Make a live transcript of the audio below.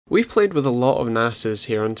We've played with a lot of NASs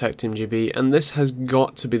here on TechteamGB, and this has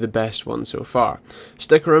got to be the best one so far.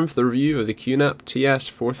 Stick around for the review of the QNAP TS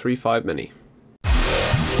 435 Mini.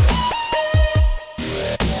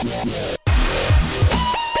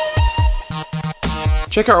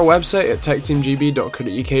 Check out our website at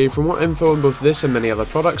TechteamGB.co.uk for more info on both this and many other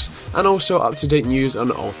products, and also up-to-date news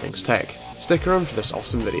on all things tech. Stick around for this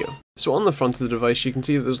awesome video. So on the front of the device you can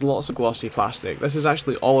see that there's lots of glossy plastic. This is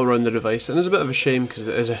actually all around the device and is a bit of a shame because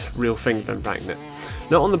it is a real fingerprint magnet.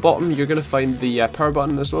 Now on the bottom you're going to find the power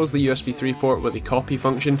button as well as the USB 3 port with the copy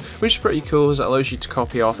function, which is pretty cool as it allows you to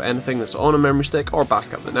copy off anything that's on a memory stick or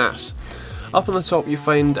back up the NAS. Up on the top you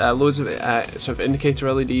find loads of sort of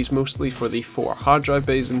indicator LEDs, mostly for the 4 hard drive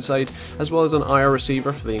bays inside, as well as an IR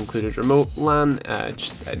receiver for the included remote, LAN,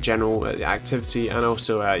 just general activity, and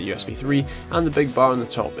also USB 3, and the big bar on the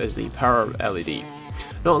top is the power LED.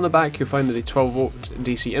 Now on the back you'll find the 12 volt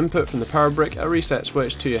DC input from the power brick, a reset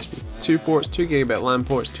switch, 2 USB 2 ports, 2 GB LAN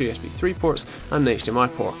ports, 2 USB 3 ports, and an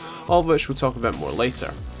HDMI port, all of which we'll talk about more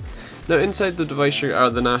later. Now inside the device, or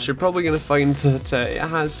the NAS, you're probably going to find that it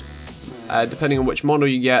has, depending on which model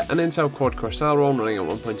you get, an Intel quad-core Celeron running at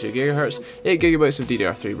 1.2 GHz, 8 GB of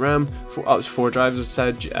DDR3 RAM, up to 4 drives as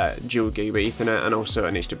said, dual gigabit Ethernet, and also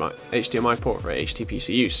an HDMI port for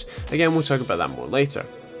HTPC use. Again, we'll talk about that more later.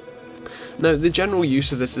 Now the general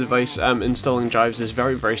use of this device installing drives is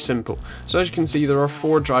very simple. So as you can see there are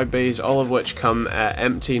 4 drive bays, all of which come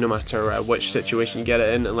empty no matter which situation you get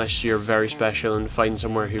it in, unless you're very special and find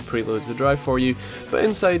somewhere who preloads the drive for you. But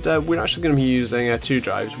inside we're actually going to be using 2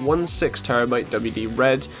 drives, one 6TB WD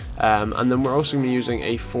Red, and then we're also going to be using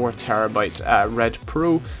a 4TB Red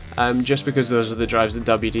Pro, just because those are the drives that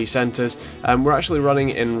WD sent us. We're actually running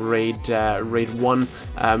in RAID 1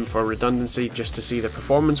 for redundancy, just to see the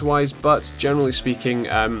performance wise, but generally speaking,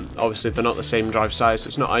 obviously they're not the same drive size, so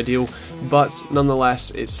it's not ideal, but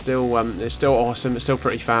nonetheless it's still awesome, it's still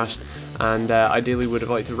pretty fast, and ideally would have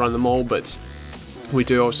liked to run them all, but we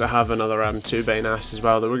do also have another 2-bay NAS as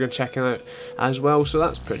well that we're going to check out as well, so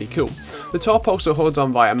that's pretty cool. The top also holds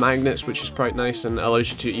on via magnets, which is quite nice and allows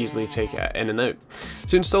you to easily take it in and out.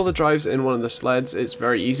 To install the drives in one of the sleds, it's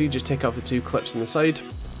very easy. Just take off the 2 clips on the side,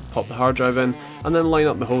 pop the hard drive in, and then line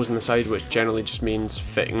up the holes in the side, which generally just means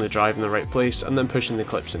fitting the drive in the right place and then pushing the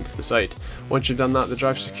clips into the side. Once you've done that, the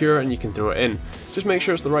drive's secure and you can throw it in. Just make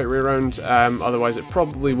sure it's the right way around, otherwise it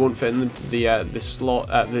probably won't fit in the slot,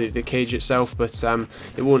 the cage itself, but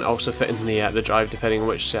it won't also fit in the drive depending on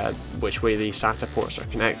which way the SATA ports are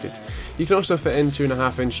connected. You can also fit in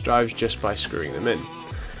 2.5-inch drives just by screwing them in.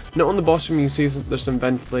 Now on the bottom you can see there's some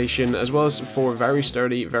ventilation, as well as 4 very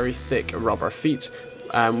sturdy, very thick rubber feet,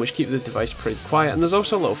 which keep the device pretty quiet, and there's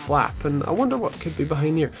also a little flap, and I wonder what could be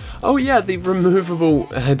behind here. Oh yeah, the removable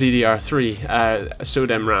DDR3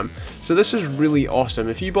 SODIMM RAM. So this is really awesome.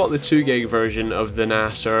 If you bought the 2 gig version of the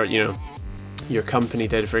NAS, or your company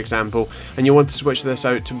did for example, and you want to switch this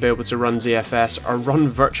out to be able to run ZFS or run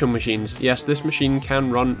virtual machines, yes, this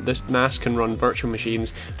NAS can run virtual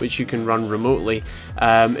machines which you can run remotely.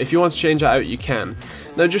 If you want to change that out, you can.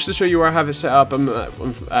 Now just to show you where I have it set up,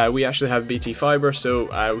 we actually have BT Fiber, so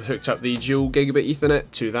I hooked up the dual gigabit Ethernet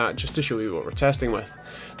to that just to show you what we're testing with.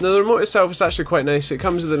 Now the remote itself is actually quite nice. It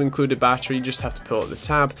comes with an included battery, you just have to pull out the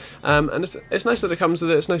tab, and it's nice that it comes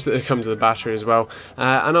with it, it's nice that it comes with a battery as well,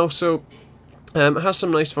 and also it has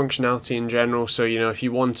some nice functionality in general, so if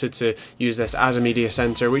you wanted to use this as a media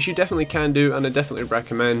center, which you definitely can do, and I definitely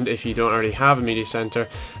recommend if you don't already have a media center,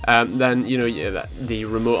 then the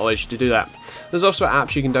remote allows you to do that. There's also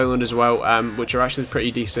apps you can download as well, which are actually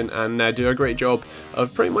pretty decent and do a great job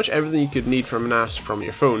of pretty much everything you could need from a NAS from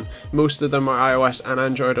your phone. Most of them are iOS and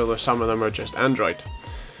Android, although some of them are just Android.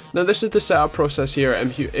 Now this is the setup process here,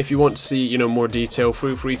 and if you want to see more detail,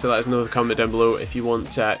 feel free to let us know in the comment down below. If you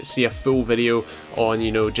want to see a full video on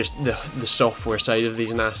just the software side of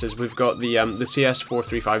these NASs, we've got the TS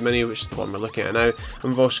 435 Mini, which is the one we're looking at now, and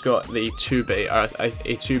we've also got the a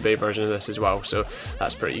 2-bay version of this as well, so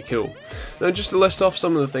that's pretty cool. Now just to list off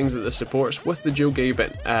some of the things that this supports, with the dual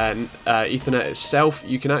gigabit Ethernet itself,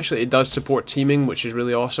 it does support teaming, which is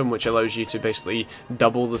really awesome, which allows you to basically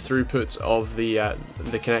double the throughput of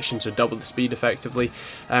the connection, so double the speed effectively,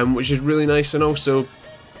 which is really nice, and also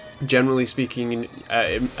generally speaking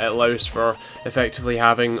it allows for effectively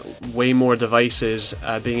having way more devices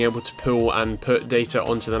being able to pull and put data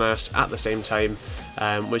onto the NAS at the same time,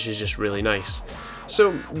 which is just really nice.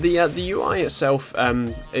 So the UI itself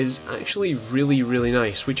is actually really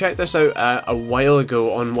nice. We checked this out a while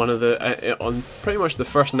ago on one of the on pretty much the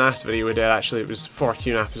first NAS video we did. Actually, it was for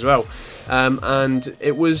QNAP as well. And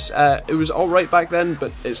it was alright back then,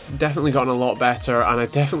 but it's definitely gotten a lot better, and I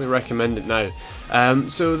definitely recommend it now.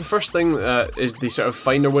 So the first thing is the sort of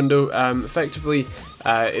Finder window. Effectively,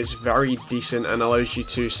 it's very decent and allows you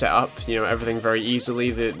to set up, everything very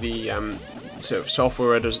easily. The sort of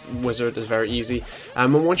software wizard is very easy,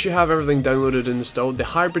 and once you have everything downloaded and installed, the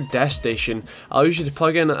hybrid desk station allows you to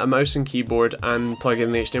plug in a mouse and keyboard and plug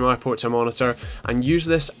in the HDMI port to a monitor and use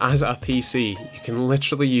this as a PC. You can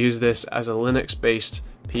literally use this as a Linux based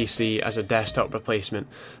PC as a desktop replacement.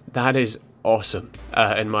 That is awesome,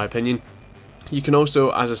 in my opinion. You can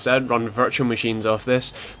also, as I said, run virtual machines off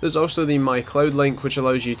this. There's also the My Cloud link, which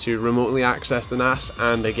allows you to remotely access the NAS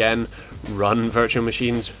and again run virtual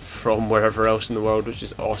machines from wherever else in the world, which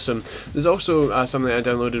is awesome. There's also something I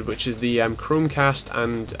downloaded, which is the Chromecast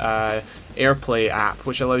and AirPlay app,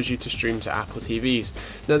 which allows you to stream to Apple TVs.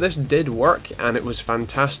 Now this did work, and it was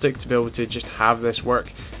fantastic to be able to just have this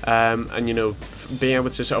work, and being able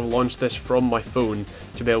to sort of launch this from my phone,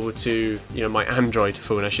 to be able to, my Android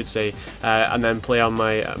phone I should say, and then play on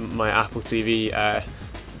my Apple TV.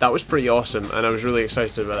 That was pretty awesome, and I was really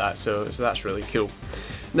excited about that, so that's really cool.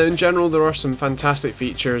 Now in general there are some fantastic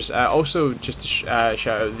features. Also just to shout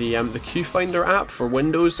out the QFinder app for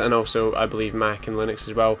Windows, and also I believe Mac and Linux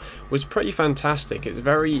as well, was pretty fantastic. It's a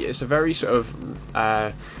very sort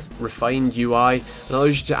of refined UI, and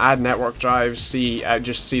allows you to add network drives,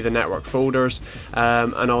 just see the network folders,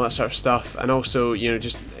 and all that sort of stuff, and also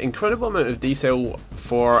just incredible amount of detail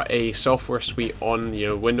for a software suite on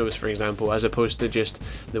Windows, for example, as opposed to just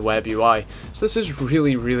the web UI. So this is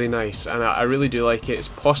really nice, and I really do like it. It's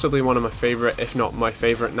possibly one of my favourite, if not my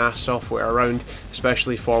favourite NAS software around,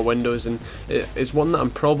 especially for Windows, and it's one that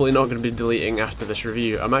I'm probably not going to be deleting after this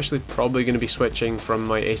review. I'm actually probably going to be switching from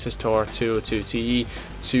my Asus TOR 202 Ti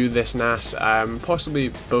to this NAS, possibly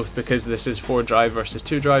both because this is 4 drive versus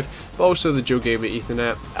 2 drive, but also the Dual Gigabit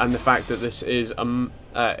Ethernet, and the fact that this is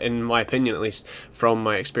in my opinion at least, from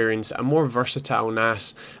my experience, a more versatile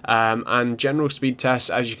NAS, and general speed tests,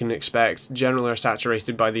 as you can expect, generally are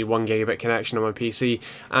saturated by the 1 gigabit connection on my PC.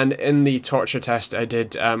 And in the torture test I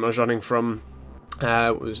did, I was running from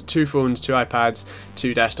it was 2 phones, 2 iPads,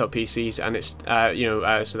 2 desktop PCs, and it's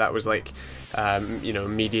so that was like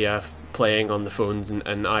media playing on the phones and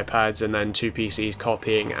iPads, and then 2 PCs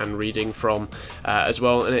copying and reading from as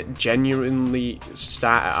well, and it genuinely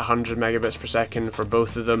sat at 100 megabits per second for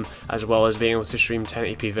both of them, as well as being able to stream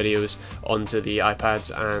 1080p videos onto the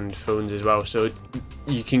iPads and phones as well. So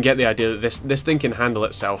you can get the idea that this thing can handle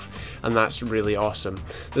itself, and that's really awesome.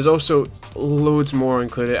 There's also loads more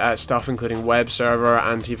included stuff, including web server,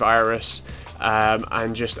 antivirus,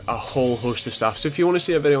 and just a whole host of stuff. So if you want to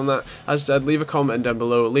see a video on that, as I said, leave a comment down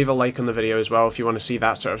below, leave a like on the video as well if you want to see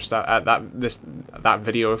that sort of stuff, that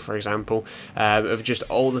video, for example, of just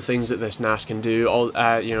all the things that this NAS can do, all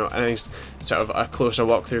and sort of a closer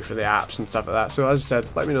walkthrough for the apps and stuff like that. So as I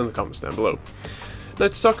said, let me know in the comments down below. Now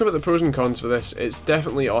to talk about the pros and cons for this, it's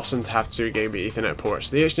definitely awesome to have 2 gigabit Ethernet ports.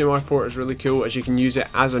 The HDMI port is really cool, as you can use it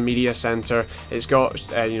as a media center. It's got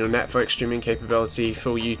Netflix streaming capability,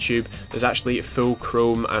 full YouTube. There's actually full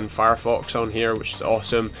Chrome and Firefox on here, which is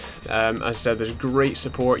awesome. As I said, there's great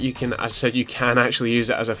support. You can actually use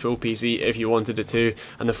it as a full PC if you wanted it to,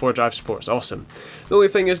 and the 4 drive support is awesome. The only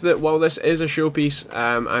thing is that while this is a showpiece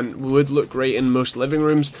and would look great in most living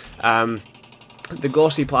rooms, the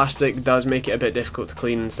glossy plastic does make it a bit difficult to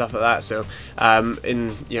clean and stuff like that. So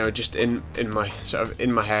just in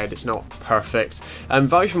my head, it's not perfect.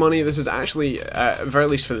 Value for money, this is actually very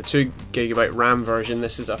least for the 2 gigabit RAM version,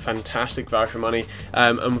 this is a fantastic value for money,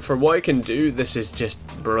 and for what it can do, this is just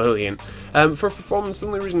brilliant. For performance, the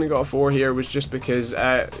only reason I got a 4 here was just because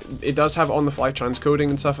it does have on-the-fly transcoding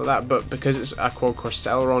and stuff like that, but because it's a quad-core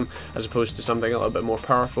Celeron as opposed to something a little bit more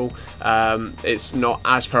powerful, it's not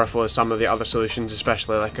as powerful as some of the other solutions,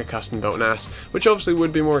 especially like a custom-built NAS, which obviously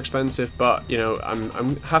would be more expensive, but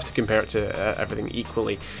I'm have to compare it to everything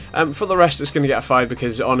equally. For the rest, it's going to get a 5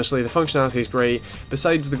 because honestly the functionality is great.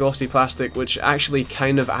 Besides the glossy plastic, which actually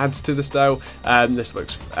kind of adds to the style, this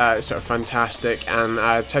looks sort of fantastic, and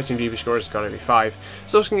TechteamGB score has got to be 5.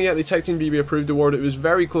 So I was going to get the TechteamGB approved award. It was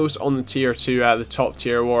very close on the tier to the top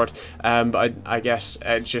tier award, but I guess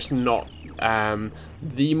it's just not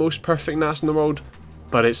the most perfect NAS in the world,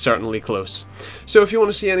 but it's certainly close. So if you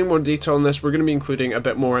want to see any more detail on this, we're going to be including a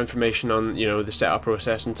bit more information on the setup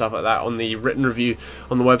process and stuff like that on the written review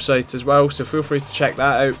on the website as well, so feel free to check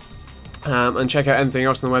that out. And check out anything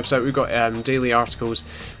else on the website. We've got daily articles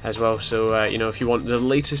as well, so you know, if you want the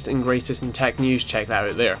latest and greatest in tech news, check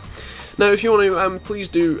that out there. Now, if you want to, please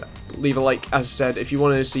do leave a like. As I said, if you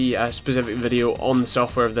want to see a specific video on the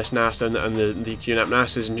software of this NAS and the QNAP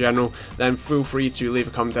NASs in general, then feel free to leave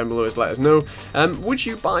a comment down below to let us know. Would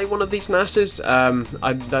you buy one of these NASs?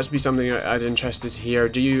 That'd be something I'd interested to hear.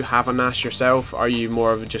 Do you have a NAS yourself? Are you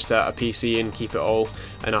more of just a PC and keep it all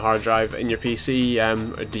in a hard drive in your PC?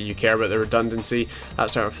 Or do you care about the redundancy,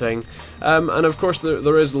 that sort of thing? And of course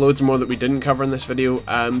there is loads more that we didn't cover in this video,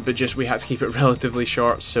 but just we had to keep it relatively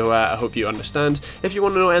short, so I hope you understand. If you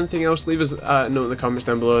want to know anything else, leave us a note in the comments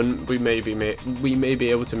down below, and we may be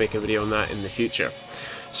able to make a video on that in the future.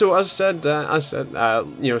 So as said,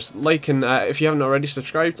 you know, like and if you haven't already,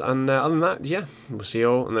 subscribed, and other than that, yeah, we'll see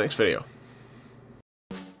you all in the next video.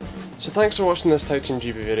 So thanks for watching this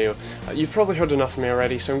TechteamGB video. You've probably heard enough of me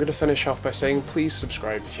already, so I'm going to finish off by saying please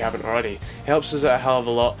subscribe if you haven't already. It helps us out a hell of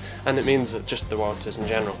a lot, and it means just the world to us in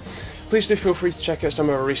general. Please do feel free to check out some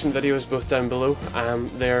of our recent videos both down below.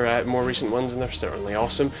 They're more recent ones and they're certainly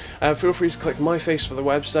awesome. Feel free to click my face for the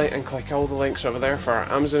website and click all the links over there for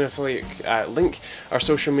our Amazon affiliate link, our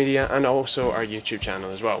social media, and also our YouTube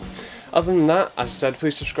channel as well. Other than that, as I said,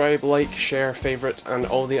 please subscribe, like, share, favourite, and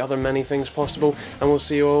all the other many things possible, and we'll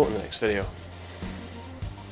see you all in the next video.